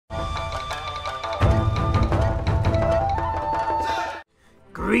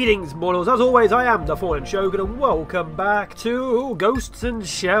Greetings, mortals. As always, I am the Fallen Shogun, and welcome back to Ghosts and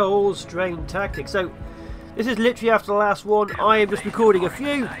Shells Strain Tactics. So, this is literally after the last one. I am just recording a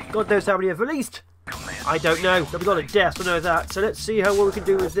few. God knows how many I've released. I don't know. There'll be a lot of deaths, I know that. So let's see how well we can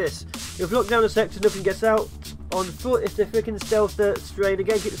do with this. If we lock down a sector, nothing gets out. On foot, it's the freaking stealth strain.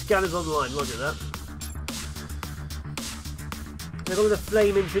 Again, keep the scanners online. Roger that. They've got the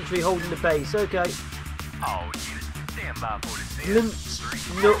flame infantry holding the base. Okay. Oh, stand by for the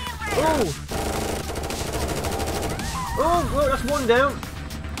No. Oh! Oh, well, that's one down.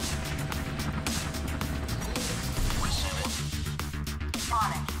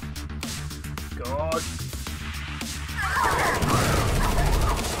 God.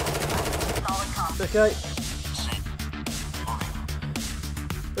 Okay.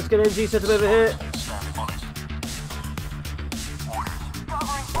 Let's get MG set up over here.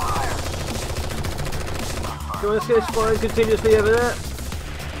 Come on, let's get this firing continuously over there.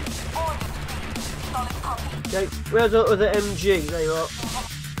 Okay, where's the other MG? There you are.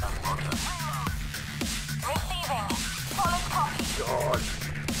 God.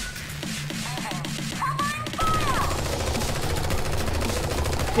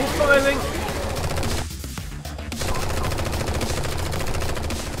 Keep firing.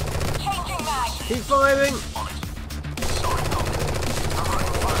 Keep firing.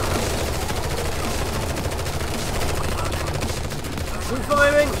 Keep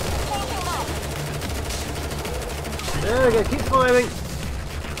firing. There we go, keep firing.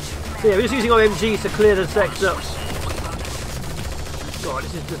 So yeah, we're just using our MGs to clear the sector. God,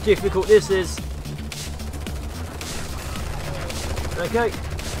 this is just difficult, this is. Okay.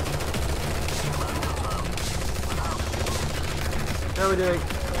 How are we doing?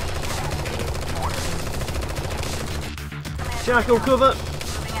 Shackle cover.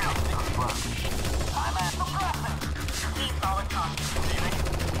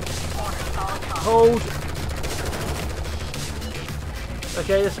 Hold.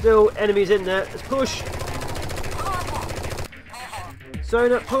 Okay, there's still enemies in there. Let's push.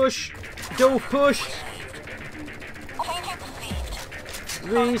 Zone up, push. Dolph, push.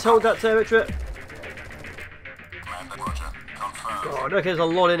 Please hold that territory. God, okay, there's a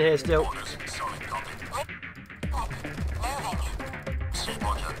lot in here still.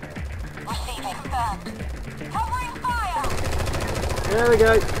 There we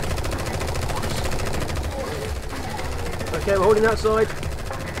go. Okay, we're holding that side.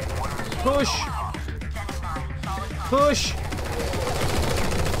 Push. Push.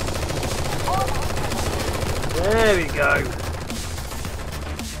 There we go.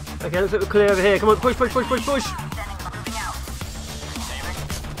 Okay, looks like we're clear over here. Come on, push, push, push, push, push.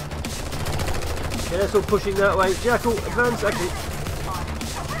 Okay, that's all pushing that way. Jackal, advance. Actually.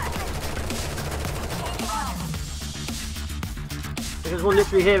 There's one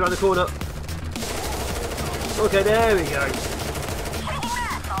literally here around the corner. Okay, there we go.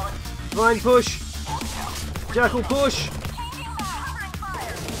 Vine push. Jackal push.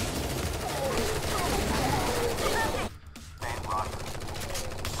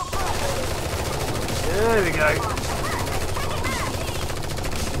 There we go.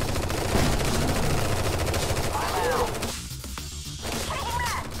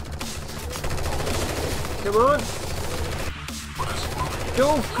 Come on.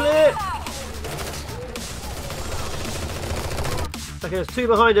 Dolph, clear. Okay, there's two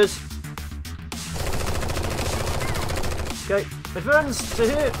behind us. Okay, advance to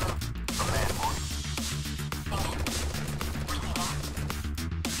here.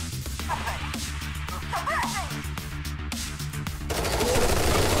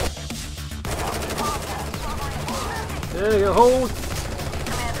 There we go, hold.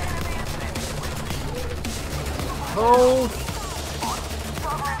 Hold.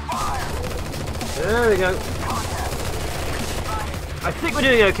 There we go. I think we're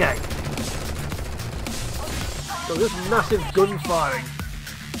doing okay. So this massive gun firing.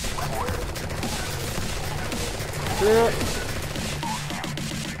 Clear.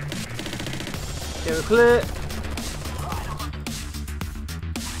 Okay, we're clear.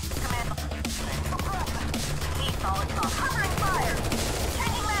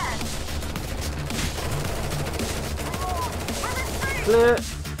 Clear.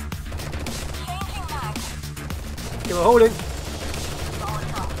 Okay, we're holding.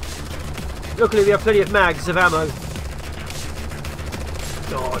 Luckily we have plenty of mags of ammo.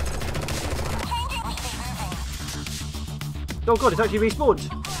 God. Oh god, it's actually respawned.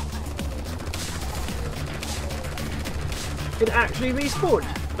 It actually respawned.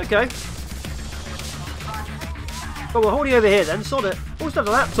 Okay. Oh, we're holding over here then, sod it. Also have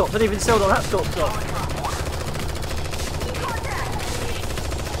the laptops, I didn't even sell the laptops off.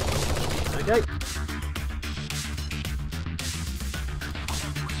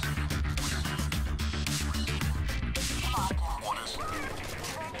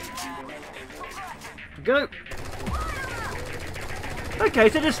 Go. Okay,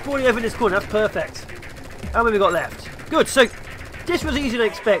 so just spawning over in this corner. That's perfect. How many we got left? Good. So this was easier than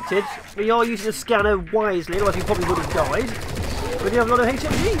expected. We are using the scanner wisely, otherwise we probably would have died. But we have a lot of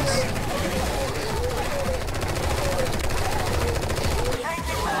HMGs.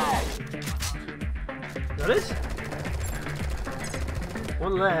 That is?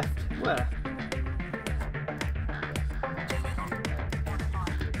 One left. Where?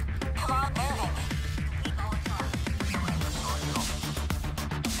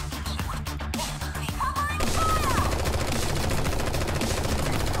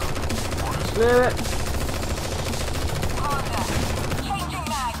 Clear it.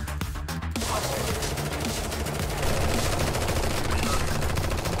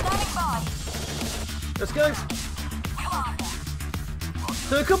 Let's go.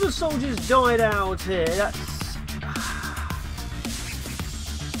 So a couple of soldiers died out here. That's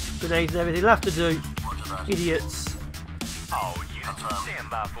grenades and everything. They'll have to do. Idiots. All units stand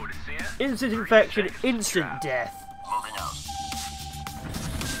by for descent. Instant infection, instant death.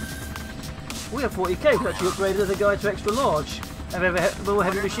 We have 40k. We can actually upgrade another guy to extra large. Have more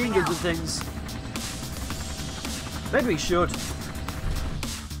heavy machine guns and things. Maybe we should.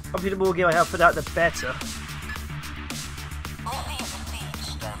 Obviously, the more gear I have for that, the better.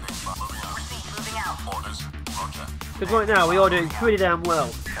 Because right now we are doing pretty damn well.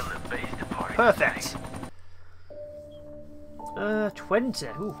 Perfect. 20.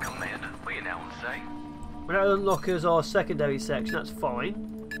 Ooh. Commander, we now say. We're now unlockers our secondary section. That's fine.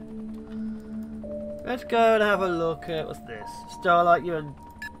 Let's go and have a look at what's this. Starlight, you and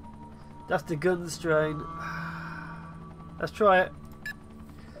that's the gun strain. Let's try it.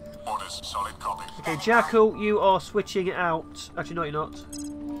 Orders, solid copy. Okay, Jackal, you are switching it out. Actually, no, you're not.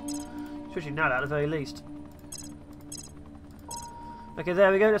 Switching that out at the very least. Okay,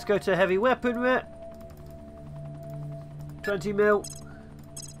 there we go. Let's go to heavy weaponry. 20 mil.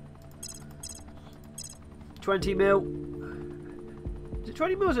 20 mil. Is it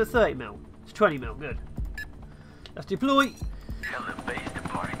 20 mil or is it 30 mil? It's 20 mil. Good. Let's deploy. Helibase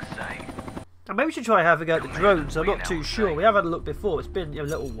departing sane. And maybe we should try having a go at the drones. I'm not too sure. We have had a look before. It's been a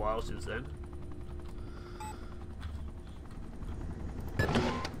little while since then.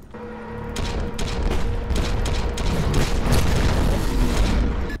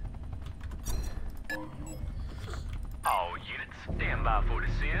 All units stand by for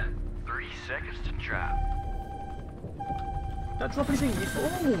descent. 3 seconds to drop. That dropping thing.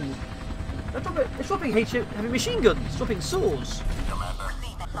 Oh! It's dropping heavy machine guns. It's dropping saws. Commander.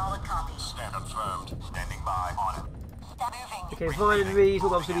 Solid copy. Stand confirmed. Standing by. On it. Okay, Vine and Reed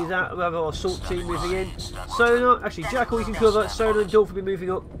will obviously do that. We'll have our assault team moving in. Sonar, actually, Jackal you can cover. Sonar and Dolphin will be moving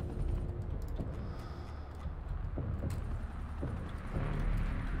up.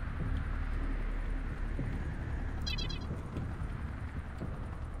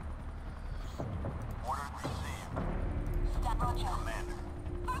 Order received. Stand by, Commander.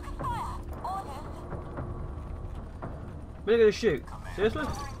 Focus fire. Orders. We're going to shoot. Seriously?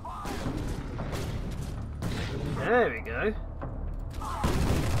 There we go.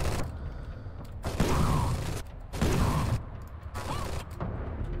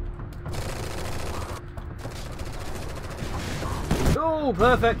 Oh,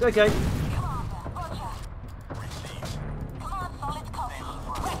 perfect. Okay.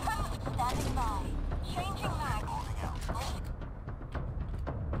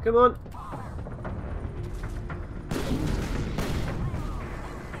 Come on.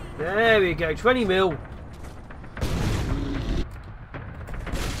 There we go. 20 mil.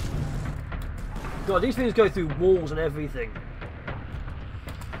 God, these things go through walls and everything.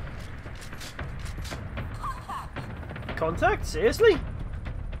 Contact? Seriously?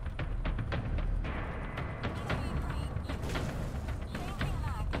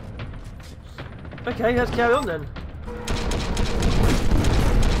 Okay, let's carry on then.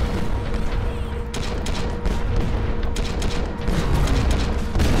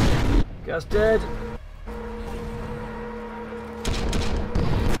 Guy's dead.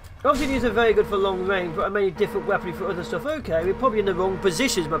 Obviously these are very good for long range, but I made a different weaponry for other stuff. Okay, we're probably in the wrong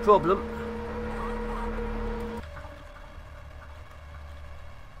position is my problem.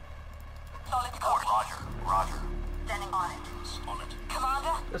 Roger. Standing on it. On it.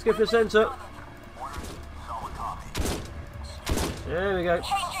 Commander. Let's go for the centre. Orders. Solid copy. There we go.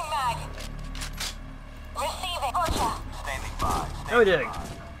 Changing mag. Receiving. Roger. Standing by. How are we doing?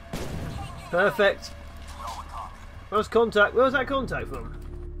 Perfect. Solid copy. Where's contact? Where was that contact from?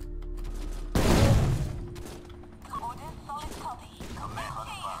 Orders. Solid copy. Command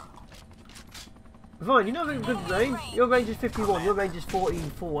confirmed. Fine, you know the good range. Your range is 51, your range is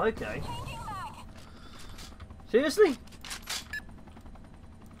 14.4, okay. Changing mag. Seriously?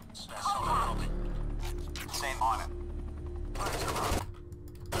 Same on it.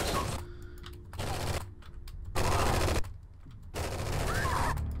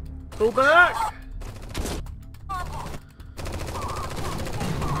 Pull back!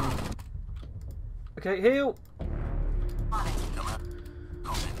 Okay, heal!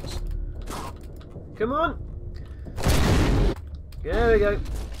 Come on! There we go.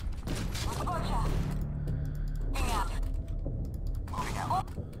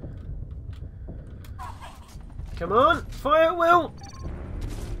 Come on, fire at will!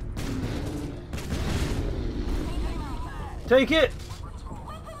 Take it!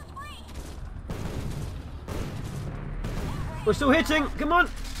 We're still hitting, come on!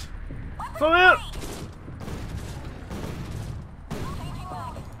 Fire!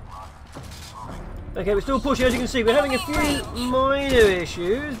 Okay, we're still pushing, as you can see. We're having a few minor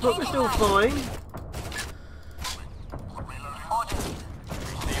issues, but we're still fine.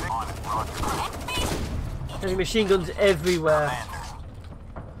 Having machine guns everywhere.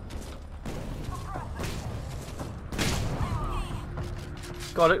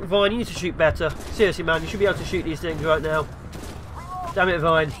 God, Vine, you need to shoot better. Seriously, man, you should be able to shoot these things right now. Damn it,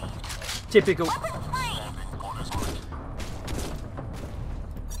 Vine. Typical.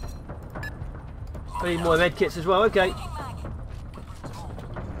 I need more med kits as well, okay.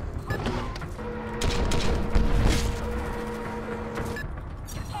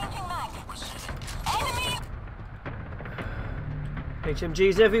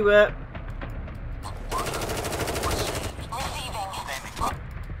 HMGs everywhere.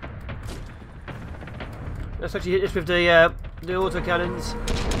 Let's actually hit this with the autocannons.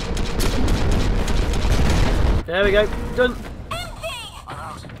 There we go, done.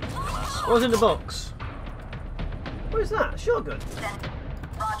 What's in the box? What is that? A shotgun?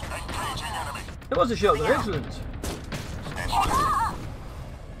 It was a shotgun, excellent.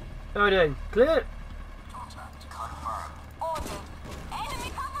 How are we doing? Clear?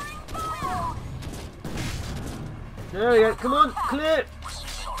 There we go, come on, clear!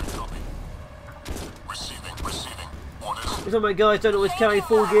 Some of my guys don't always carry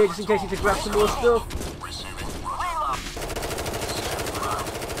full gear just in case you need to grab some more stuff.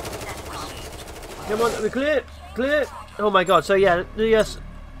 Come on, are we clear? Clear! Oh my god, so yeah, the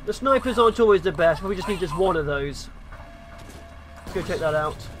snipers aren't always the best, but we just need just one of those. Let's go check that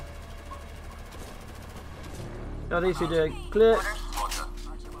out. How are these two doing? Clear!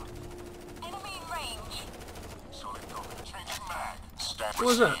 What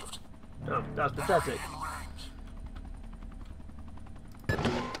was that? Oh, that's pathetic.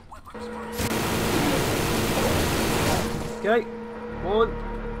 Okay, 1,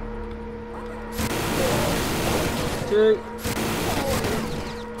 2,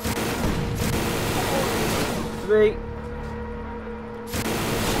 3,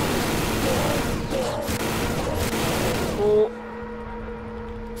 4,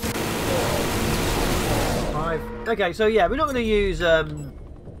 5. Okay, so yeah, we're not going to use All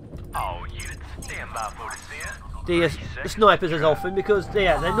units, stand by for descent. the snipers as often because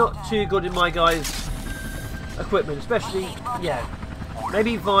yeah, they're not too good in my guys' equipment, especially yeah.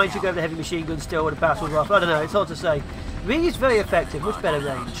 Maybe Vine should go with the heavy machine gun still with a battle rifle. I don't know, it's hard to say. Really, it's very effective, much better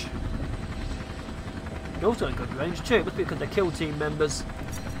range. They're also in good range too. It must be because they're kill team members.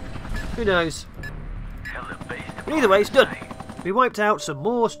 Who knows? But either way, it's done. We wiped out some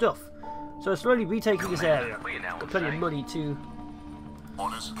more stuff. So slowly retaking this area. Got plenty of money to.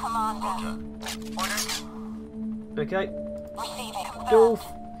 Okay. Dolph,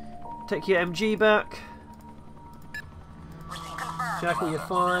 take your MG back. Jackal, you're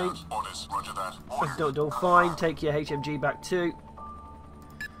fine. Don't fine. Take your HMG back too.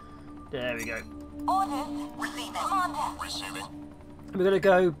 There we go. And we're going to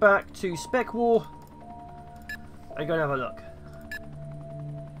go back to Spec War and go and have a look.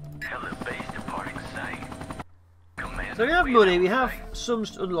 Helibase departing sane. So we have money. We have some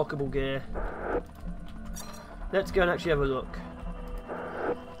unlockable gear. Let's go and actually have a look.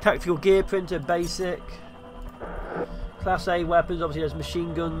 Tactical gear printer, basic. Class A weapons, obviously there's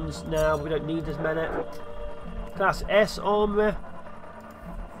machine guns now, but we don't need as many. Class S armor.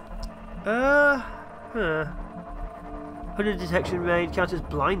 100 detection range, counters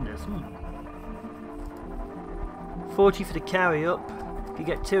blindness. 40 for the carry up. If you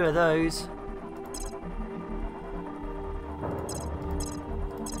get 2 of those.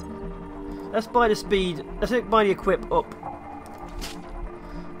 Let's buy the speed. Let's buy the equip up.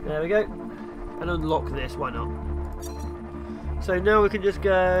 There we go. And unlock this, why not? So now we can just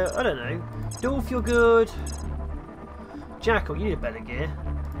go, I don't know, Dolph, you're good. Jackal, you need a better gear.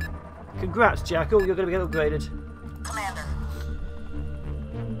 Congrats, Jackal. You're going to get upgraded. Commander.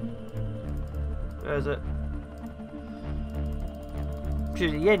 Where is it?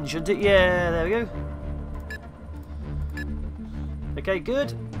 Should be the end, shouldn't it? Yeah, there we go. Okay,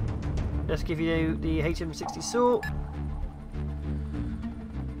 good. Let's give you the HM60 saw.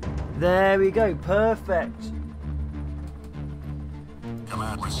 There we go. Perfect.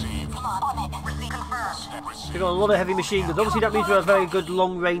 Command received. On it. Receive confirmed. We've got a lot of heavy machine guns. Obviously that means we're a very good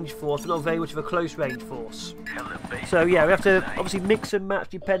long range force, but not very much of a close range force. So yeah, we have to obviously mix and match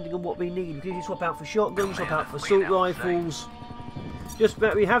depending on what we need. We can usually swap out for shotguns, swap out for assault rifles. Just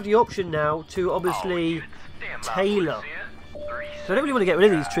that we have the option now to obviously tailor. So I don't really want to get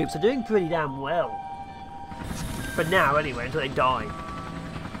rid of these troops. They're doing pretty damn well. For now anyway, until they die.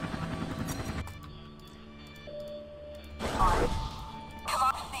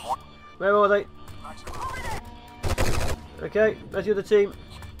 Where are they? Okay, that's the other team.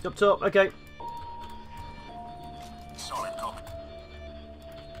 Up top, okay. Solid copy.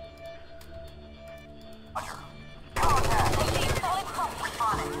 Roger.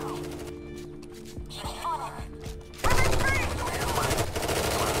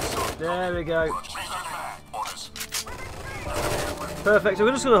 There we go. Orders. Perfect, so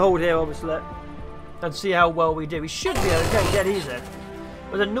we're just going to hold here obviously and see how well we do. We should be okay, dead easy.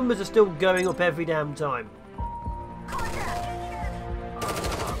 But the numbers are still going up every damn time.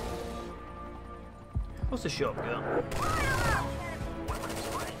 What's the shotgun?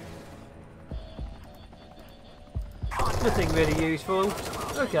 Nothing really useful.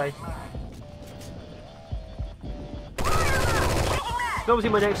 Okay. Obviously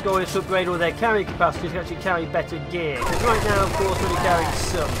my next goal is to upgrade all their carry capacity to actually carry better gear. Because right now, of course, we're only carrying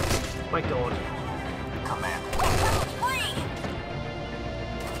some. My god.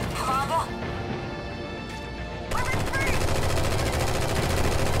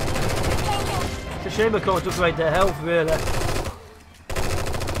 It's a shame I can't upgrade their health, really.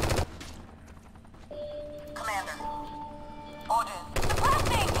 Commander. Order.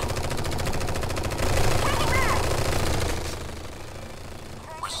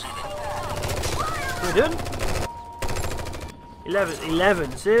 Receiving. We're done?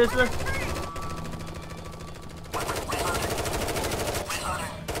 11, seriously?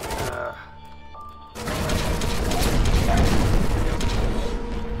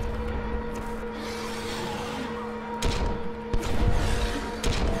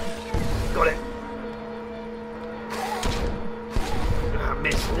 Got it. I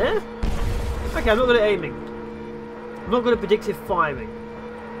missed there. Okay, I'm not good at aiming. I'm not good at predictive firing.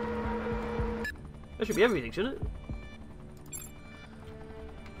 That should be everything, shouldn't it?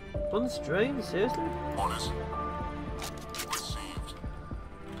 One strain? Seriously? Orders. Received.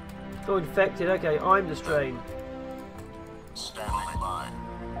 Oh, infected. Okay, I'm the strain. Standing by.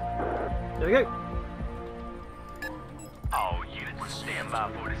 There we go. All units stand by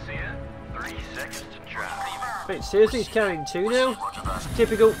for descent. 3 seconds to drive. Wait, seriously? He's carrying 2 now? Roger that.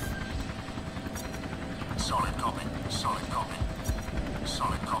 Typical. Solid copy. Solid copy.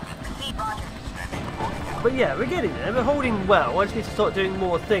 Solid copy. Receive, Roger. Standing reporting out. But yeah, we're getting there. We're holding well. I just need to start doing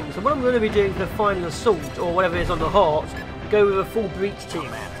more things. So what I'm going to be doing for the final assault, or whatever it is on the heart, go with a full breach team.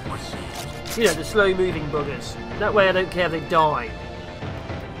 Command received. You know, the slow-moving buggers. That way I don't care if they die.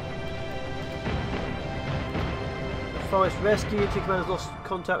 Forest rescue. 2 commanders lost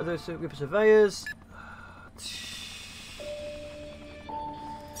contact with those group of surveyors.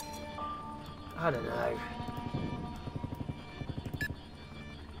 I don't know.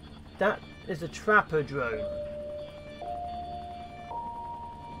 That is a trapper drone.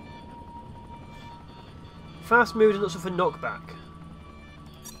 Fast moves and not for knockback.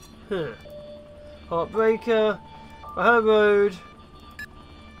 Huh. Heartbreaker. Her road.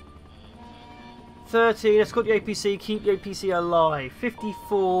 13. Let's got the APC. Keep the APC alive.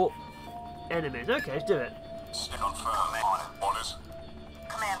 54 enemies. Okay, let's do it. Stick on firm. On it. Orders.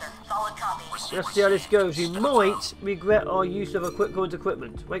 Commander. Solid copy. Receive. Let's see how this goes. We might regret our use of current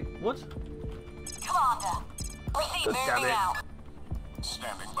equipment. Wait, what? Commander. Receive. God damn it. out.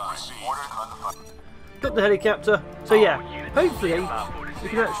 Standing by. Receive. Order on the Got the helicopter. So yeah, hopefully we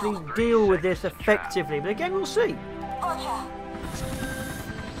can actually deal with this effectively. But again, we'll see. Roger.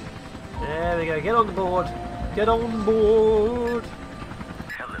 There we go. Get on the board. Get on board.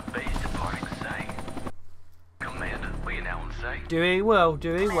 Helibase departing sane. Commander, we now on sane. Doing well.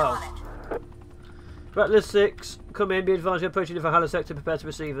 Doing well. Rattler 6. Come in. Be advised. You're approaching the Valhalla sector. Prepare to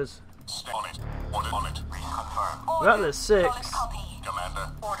receivers. Stay on it. Order on it. Reconfirm. Rattler 6. Solid copy.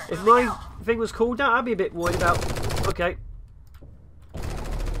 Commander. Order. If my thing was called out, I'd be a bit worried about. Okay.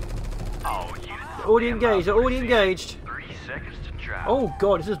 All units Already engaged. Already engaged. 3 seconds to drive. Oh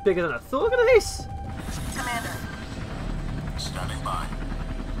god, this is bigger than I thought. Look at this! Commander. Standing by.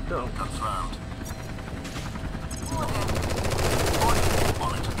 Oh. Confirmed.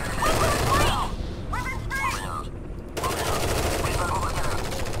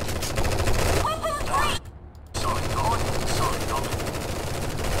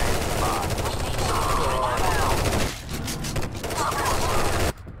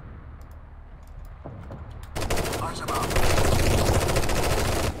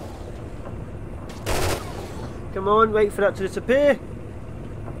 Come on, wait for that to disappear.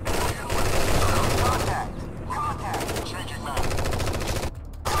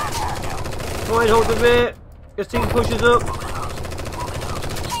 Try and hold the rear. This team pushes up.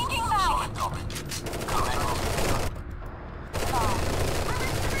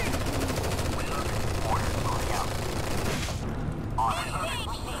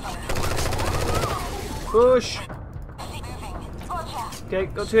 Push. Okay,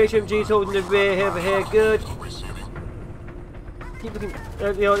 got 2 HMGs holding the rear here over here. Good. Keep looking.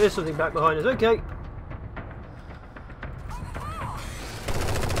 Yeah, there's something back behind us. Okay.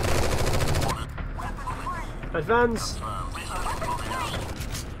 Advance.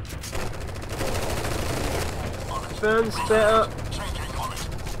 Advance. Better.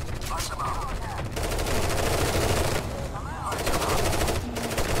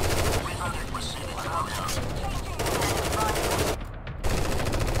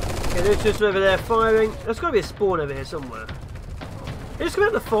 Okay, there's just over there firing. There's got to be a spawn over here somewhere. It's coming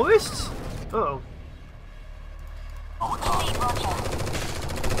out of the forest? Uh oh.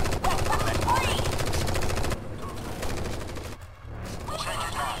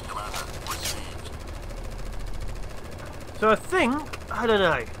 So I think, I don't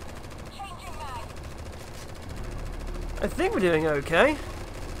know. I think we're doing okay.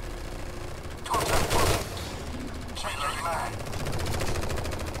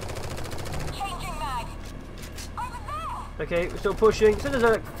 Okay, we're still pushing. So there's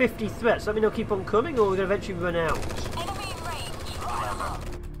like 50 threats. That mean they'll keep on coming, or we're going to eventually run out?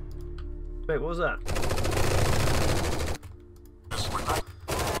 Wait, what was that?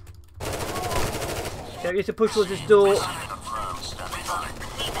 Okay, we need to push towards this door.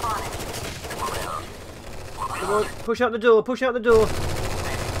 Come on, push out the door, push out the door.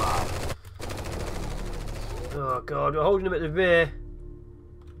 Oh god, we're holding them at the rear.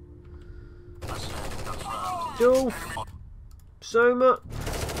 Dolph. Soma.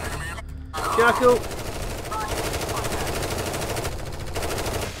 Jackal.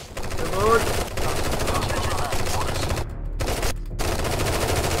 Come on.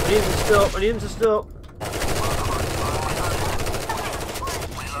 I need him to stop, I need him to stop.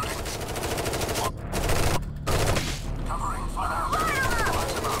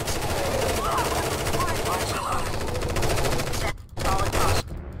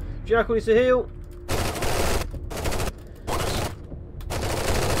 Jackal needs to heal.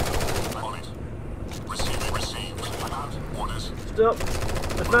 Stop.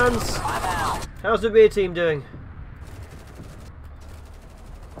 Advance. How's the rear team doing?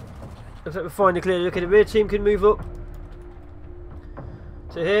 Looks like we're finally clear. Okay, the rear team can move up.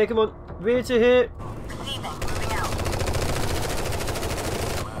 To here, come on. Rear to here.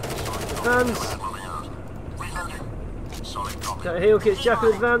 Advance. Got a heal kits,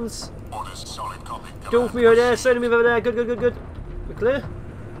 Jackal advance. Dolph me over there, Sona move over there. Good, good, good, good. We're clear.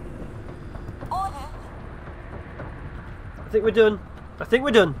 I think we're done. I think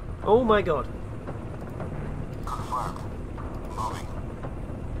we're done. Oh my god.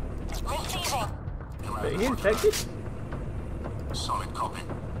 Are you infected? Solid copy.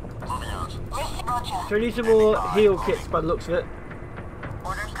 Moving out. So we need some more heal kits by the looks of it.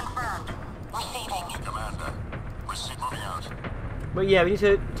 Orders confirmed. Receiving. Commander. Moving out. But yeah, we need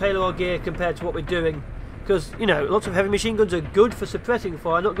to tailor our gear compared to what we're doing. Because, you know, lots of heavy machine guns are good for suppressing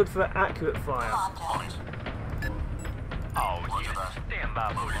fire, not good for accurate fire.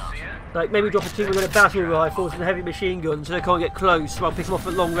 Like maybe drop a team with a battle rifles and heavy machine guns so they can't get close while pick them off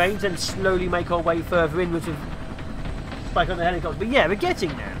at long range and slowly make our way further inwards with back on the helicopter. But yeah, we're getting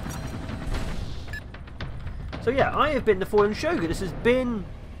there. So yeah, I have been the Fallen Shogun. This has been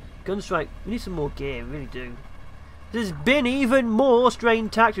Gunstrike. We need some more gear, we really do. This has been even more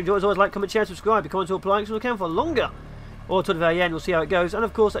Strange Tactics. As always, like, comment, share, subscribe, comment to apply because we can for longer. Or to the very end, we'll see how it goes. And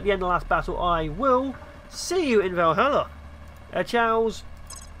of course, at the end of the last battle, I will see you in Valhalla. Ciao's.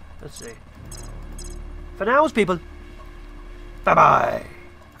 Let's see. For nows, people. Bye bye.